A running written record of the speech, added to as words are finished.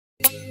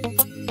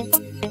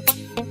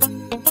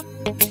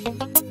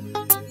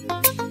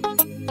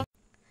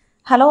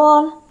Hello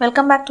all,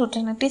 welcome back to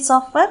Trinity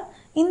software.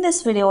 In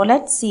this video,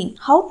 let's see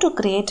how to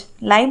create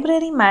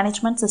library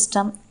management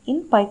system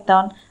in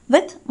Python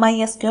with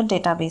MySQL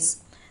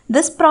database.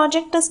 This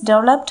project is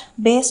developed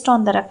based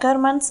on the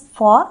requirements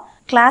for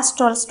class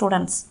 12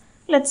 students.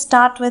 Let's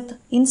start with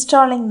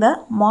installing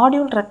the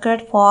module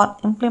required for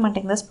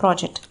implementing this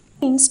project.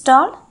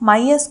 Install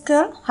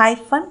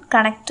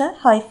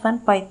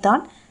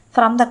mysql-connector-python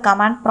from the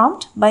command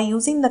prompt by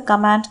using the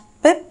command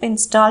pip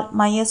install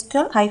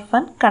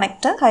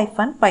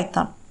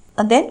mysql-connector-python.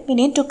 And then we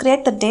need to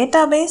create the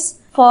database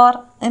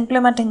for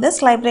implementing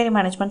this library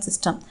management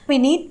system. We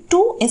need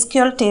two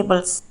SQL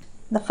tables.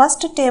 The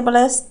first table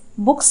is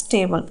books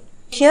table.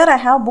 Here I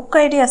have book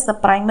ID as the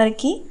primary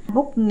key,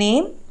 book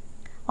name,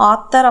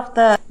 author of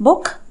the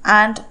book,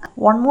 and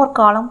one more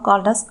column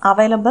called as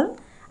available,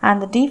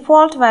 and the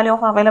default value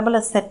of available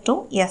is set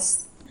to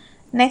yes.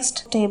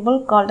 Next table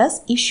called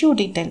as issue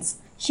details.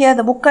 Here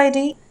the book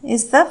ID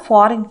is the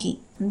foreign key.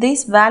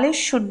 These values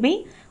should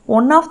be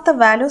one of the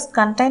values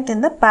contained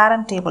in the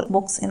parent table,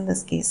 books in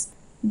this case.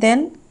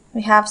 Then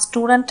we have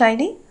student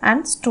ID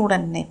and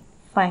student name.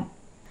 Fine.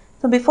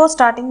 So before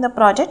starting the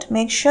project,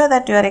 make sure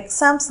that your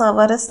exam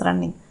server is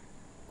running.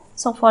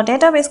 So for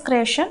database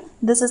creation,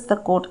 this is the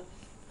code.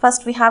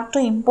 First we have to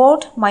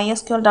import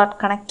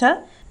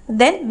mysql.connector.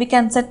 Then we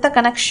can set the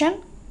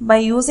connection by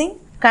using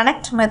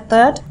connect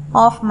method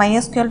of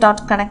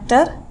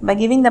mysql.connector by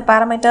giving the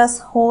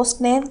parameters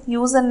hostname,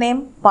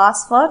 username,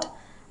 password,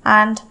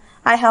 and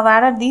I have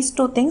added these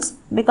two things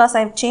because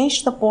I have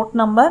changed the port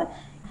number.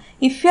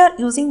 If you are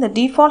using the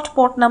default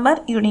port number,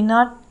 you need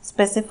not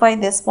specify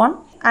this one,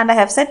 and I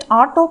have set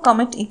auto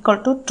commit equal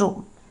to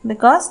true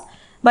because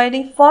by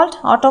default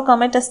auto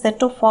commit is set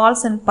to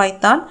false in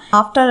Python.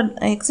 After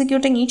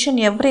executing each and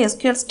every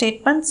SQL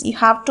statements, you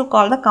have to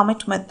call the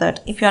commit method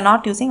if you are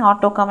not using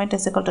auto commit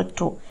is equal to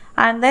true.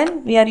 And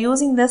then we are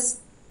using this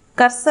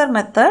cursor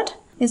method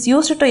is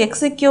used to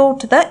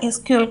execute the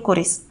SQL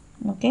queries.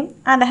 Okay,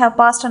 and I have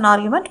passed an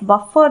argument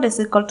buffered is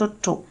equal to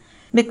true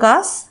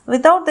because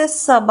without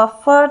this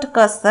buffered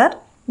cursor,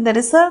 the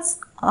results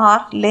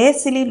are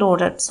lazily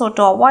loaded. So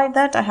to avoid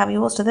that, I have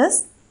used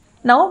this.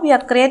 Now we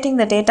are creating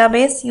the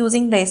database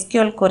using the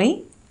SQL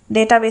query.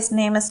 Database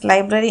name is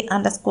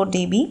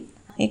library_db.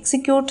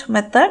 Execute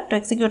method to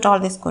execute all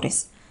these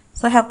queries.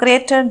 So I have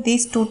created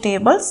these two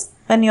tables.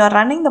 When you are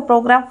running the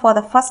program for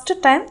the first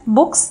time,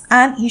 books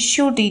and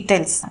issue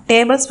details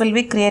tables will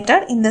be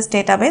created in this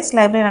database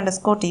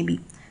library_db.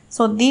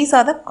 So these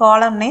are the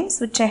column names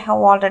which I have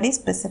already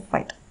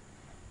specified.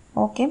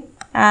 Okay,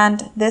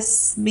 and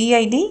this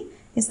BID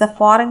is the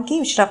foreign key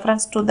which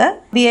refers to the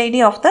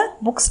BID of the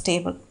books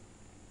table.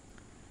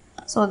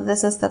 So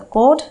this is the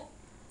code.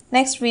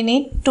 Next we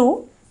need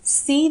to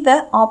see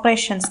the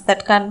operations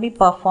that can be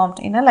performed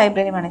in a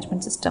library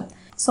management system.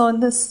 So in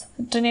this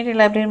Trinity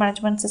library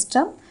management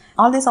system,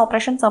 all these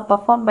operations are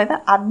performed by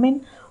the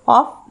admin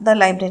of the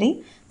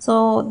library.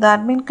 So the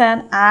admin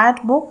can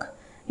add book,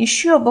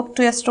 issue a book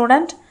to a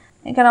student.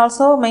 You can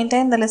also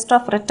maintain the list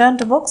of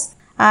returned books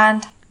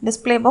and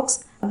display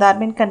books. The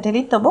admin can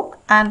delete the book,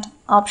 and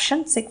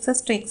option 6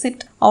 is to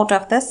exit out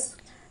of this.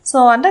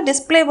 So under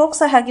display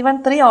books, I have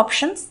given three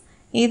options.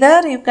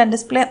 Either you can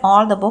display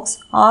all the books,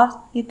 or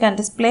you can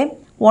display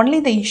only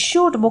the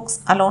issued books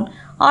alone,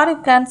 or you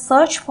can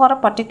search for a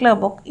particular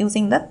book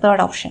using the third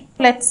option.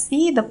 Let's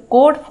see the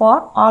code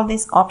for all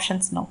these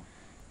options now.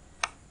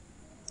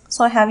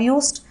 So I have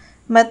used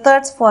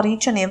methods for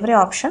each and every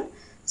option.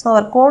 So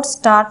our code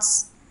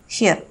starts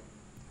here.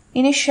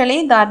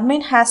 Initially, the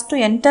admin has to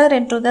enter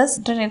into this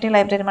Trinity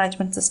library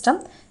management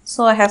system.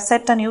 So I have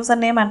set an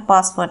username and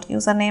password.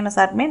 Username is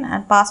admin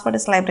and password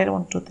is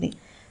library123.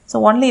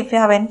 So only if you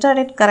have entered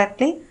it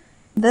correctly,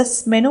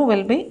 this menu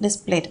will be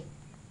displayed.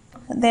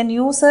 Then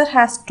user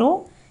has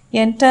to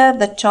enter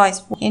the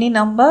choice, any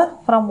number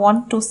from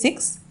 1 to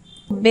 6.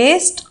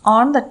 Based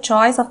on the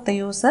choice of the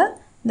user,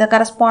 the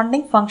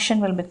corresponding function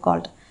will be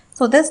called.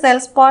 So this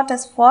else part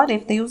is for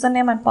if the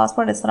username and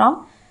password is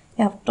wrong,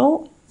 you have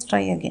to try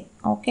again.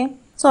 Okay.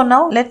 So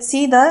now let's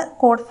see the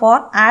code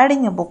for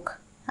adding a book.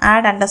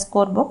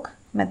 Add_book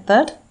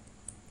method.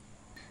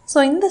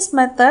 So in this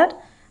method,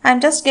 I am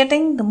just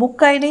getting the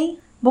book ID,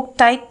 book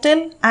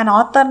title, and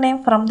author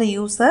name from the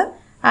user,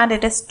 and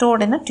it is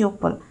stored in a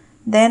tuple.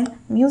 Then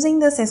using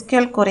this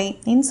SQL query,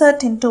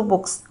 insert into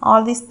books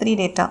all these three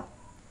data.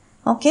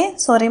 Okay,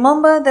 so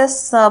remember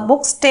this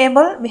books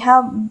table, we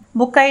have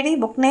book ID,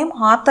 book name,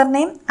 author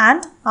name,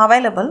 and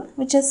available,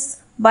 which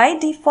is by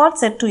default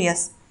set to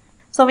yes.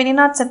 So we need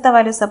not set the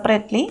value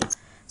separately.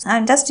 So I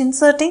am just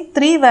inserting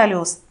three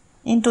values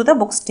into the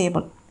books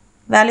table.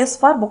 Values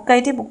for book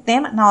ID, book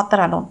name, and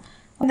author alone.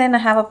 And then I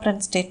have a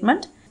print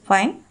statement.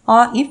 Fine.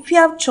 Or if you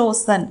have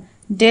chosen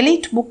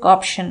delete book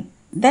option,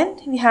 then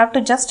we have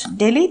to just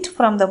delete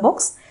from the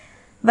books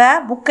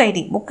where book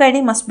ID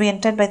must be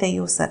entered by the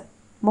user.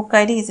 Book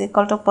ID is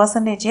equal to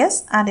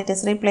 %yes, and it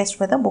is replaced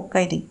with the book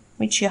ID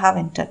which you have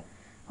entered.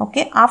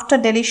 Okay, after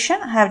deletion,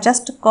 I have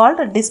just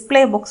called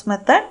display books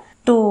method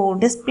to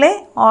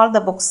display all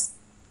the books.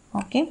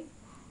 Okay,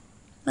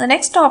 The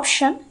next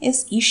option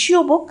is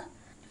issue book.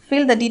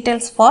 Fill the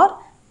details for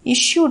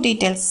issue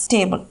details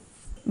table.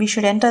 We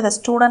should enter the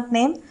student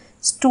name,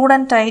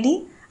 student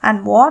ID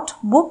and what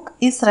book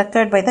is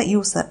required by the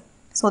user.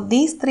 So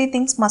these three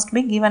things must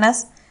be given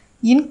as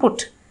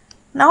input.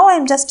 Now I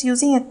am just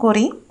using a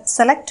query.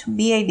 Select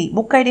BID,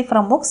 book ID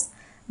from books,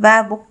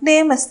 where book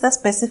name is the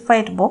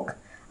specified book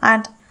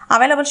and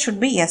available should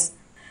be yes.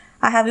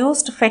 I have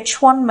used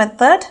fetch one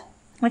method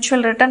which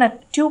will return a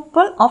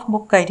tuple of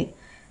book ID.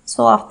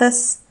 So of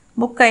this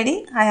book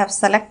ID, I have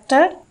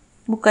selected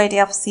book ID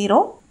of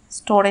 0,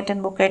 stored it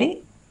in book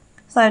ID.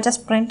 So I have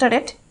just printed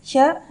it.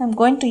 Here I am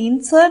going to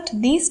insert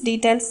these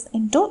details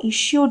into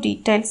issue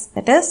details,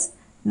 that is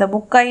the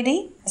book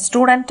ID,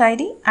 student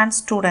ID and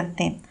student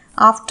name.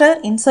 After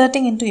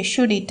inserting into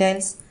issue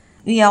details,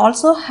 we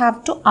also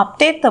have to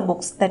update the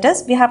books, that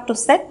is we have to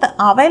set the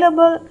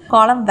available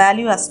column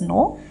value as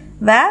no,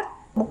 where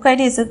book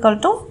ID is equal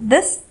to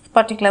this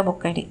particular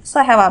book ID. So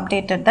I have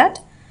updated that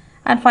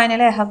and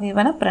finally I have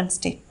given a print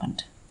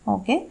statement.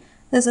 Okay,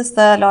 this is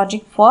the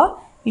logic for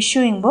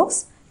issuing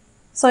books.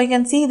 So you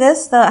can see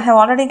this, I have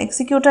already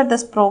executed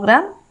this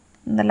program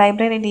in the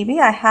library DB.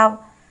 I have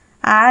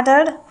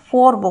added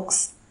 4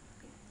 books.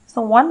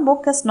 So one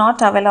book is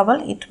not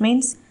available. It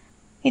means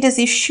it is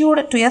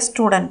issued to a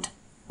student.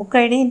 Book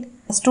ID,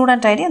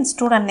 student ID and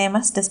student name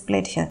is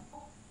displayed here.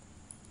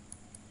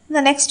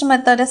 The next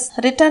method is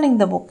returning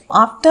the book.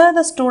 After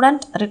the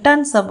student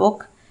returns the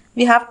book,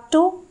 we have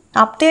to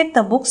update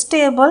the books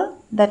table,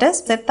 that is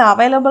set the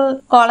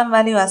available column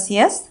value as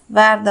yes,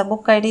 where the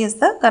book ID is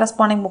the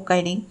corresponding book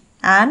ID.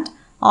 And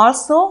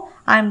also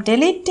I am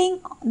deleting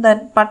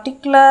the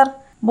particular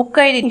book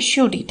ID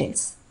issue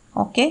details.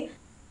 Okay.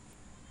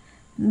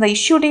 The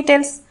issue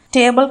details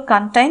table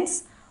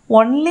contains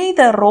only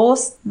the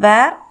rows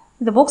where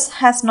the books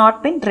has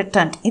not been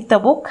returned. If the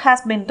book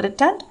has been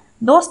returned,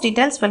 those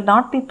details will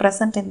not be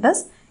present in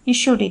this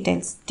issue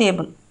details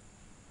table.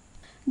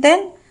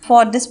 Then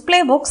for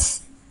display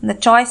books, the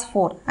choice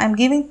 4, I am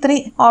giving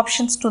 3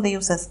 options to the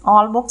users: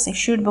 all books,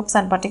 issued books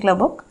and particular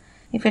book.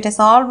 If it is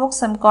all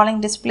books, I am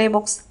calling display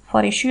books.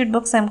 For issued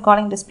books, I am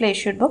calling display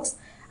issued books.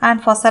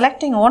 And for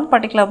selecting one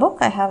particular book,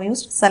 I have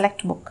used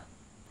select book.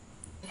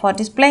 For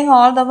displaying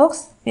all the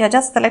books, we are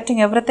just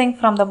selecting everything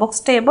from the books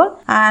table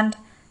and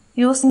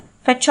using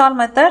fetch all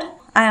method,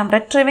 I am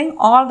retrieving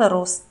all the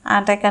rows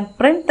and I can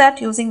print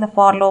that using the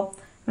for loop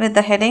with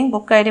the heading,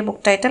 book ID,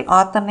 book title,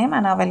 author name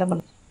and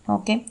available.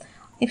 Okay.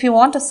 If you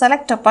want to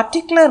select a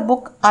particular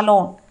book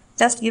alone,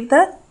 just give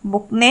the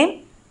book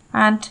name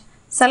and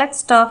select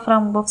star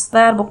from books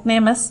where book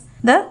name is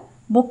the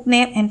book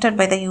name entered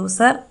by the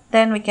user.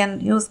 Then we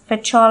can use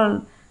fetch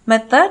all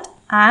method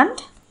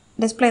and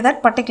display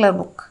that particular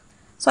book.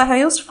 So I have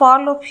used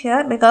for loop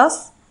here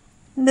because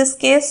in this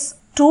case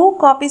 2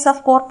 copies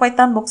of core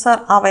Python books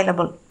are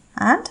available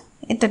and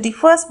it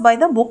differs by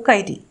the book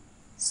ID.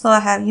 So I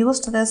have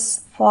used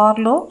this for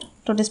loop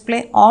to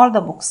display all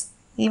the books.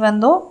 Even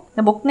though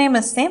the book name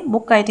is same,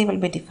 book ID will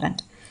be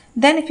different.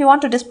 Then if you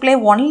want to display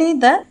only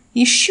the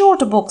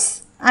issued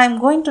books, I am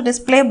going to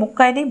display book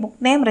ID, book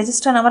name,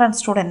 register number and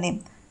student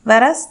name.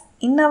 Whereas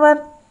in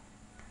our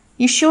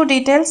issue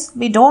details,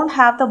 we don't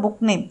have the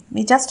book name.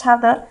 We just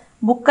have the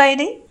book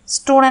ID,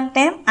 student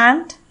name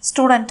and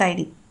student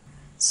ID.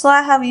 So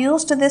I have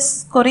used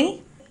this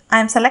query. I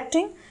am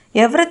selecting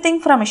everything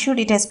from issue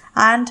details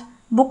and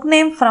book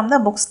name from the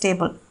books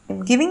table. I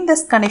am giving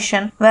this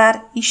condition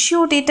where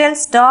issue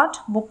details dot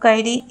book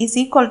ID is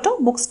equal to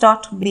books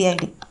dot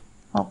BID.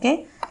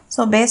 Okay.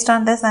 So based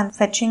on this, I am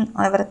fetching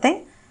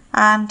everything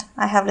and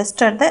I have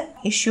listed the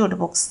issued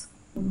books.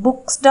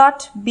 Books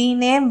dot B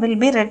name will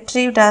be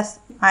retrieved as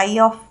I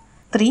of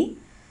 3.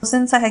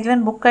 Since I have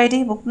given book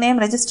ID, book name,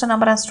 register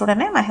number and student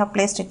name, I have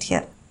placed it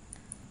here.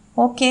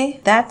 Okay,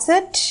 that's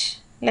it.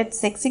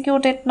 Let's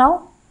execute it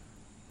now.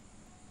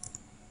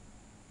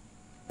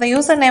 The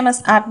username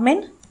is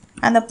admin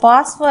and the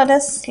password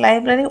is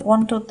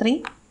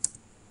library123.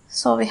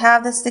 So we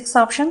have the 6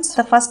 options.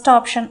 The first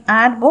option,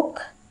 add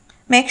book.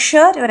 Make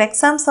sure your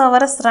exam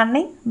server is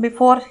running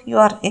before you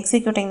are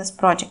executing this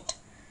project.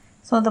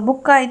 So the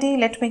book ID,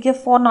 let me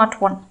give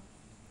 401.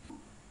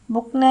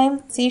 Book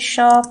name, C#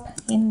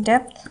 in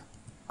depth,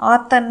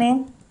 author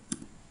name,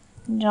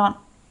 John.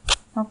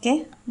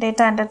 Okay,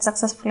 data entered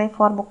successfully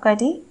for book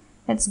ID.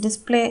 Let's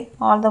display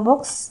all the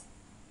books.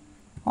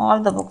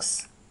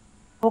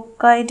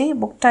 Book ID,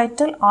 book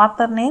title,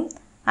 author name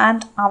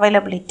and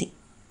availability.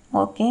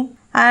 Okay,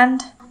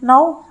 and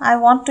now I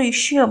want to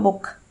issue a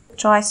book.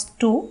 Choice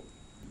 2.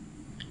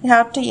 You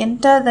have to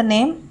enter the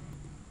name,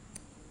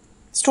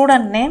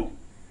 student name,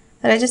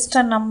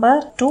 register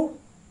number 2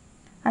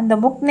 and the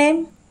book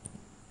name.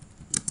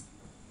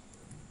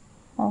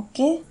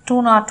 Okay,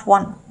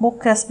 201.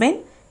 Book has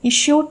been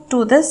issued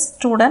to this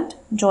student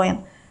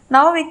Joan.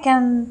 Now we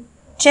can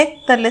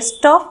check the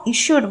list of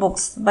issued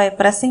books by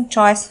pressing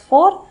choice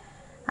 4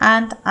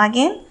 and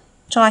again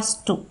choice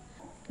 2.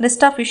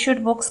 List of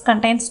issued books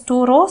contains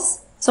 2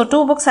 rows. So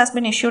 2 books has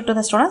been issued to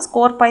the students,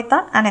 core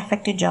Python and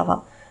effective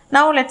Java.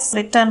 Now let's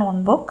return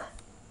one book.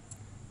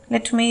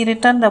 let me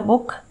return the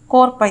book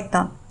core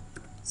Python.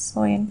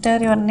 So enter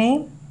your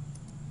name.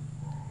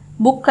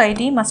 Book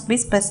ID must be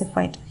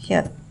specified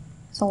here.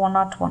 So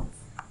 101.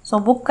 So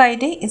book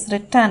ID is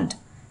returned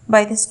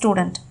by the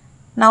student.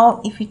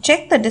 Now if you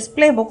check the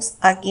display books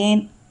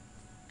again,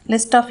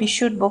 list of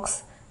issued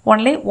books,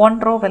 only one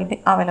row will be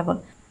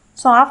available.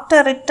 So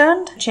after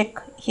returned,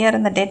 check here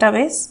in the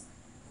database,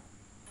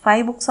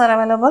 5 books are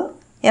available.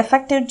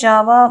 Effective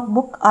Java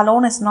book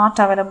alone is not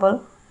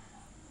available.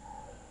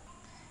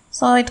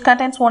 So it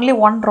contains only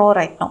one row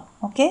right now.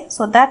 Okay,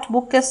 so that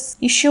book is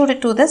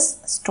issued to this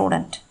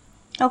student.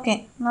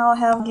 Okay, now I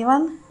have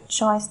given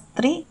choice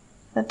 3.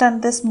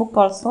 Return this book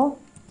also.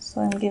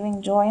 So I am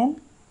giving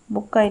join.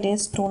 Book ID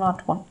is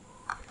 201.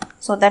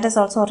 So that is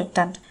also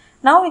returned.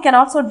 Now we can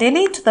also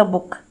delete the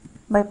book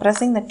by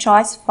pressing the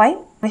choice 5.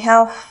 We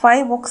have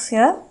 5 books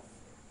here.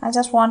 I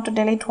just want to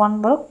delete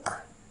one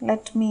book.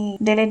 Let me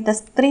delete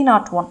this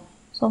 301.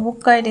 So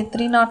book ID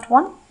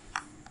 301.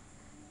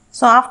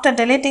 So after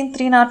deleting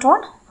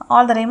 301,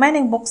 all the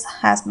remaining books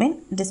has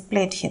been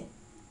displayed here.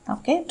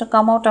 Okay, to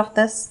come out of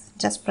this,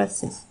 just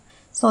press this.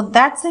 So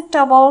that's it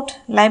about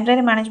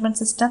library management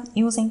system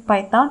using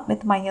Python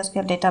with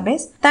MySQL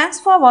database.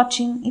 Thanks for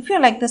watching. If you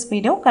like this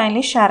video,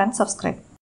 kindly share and subscribe.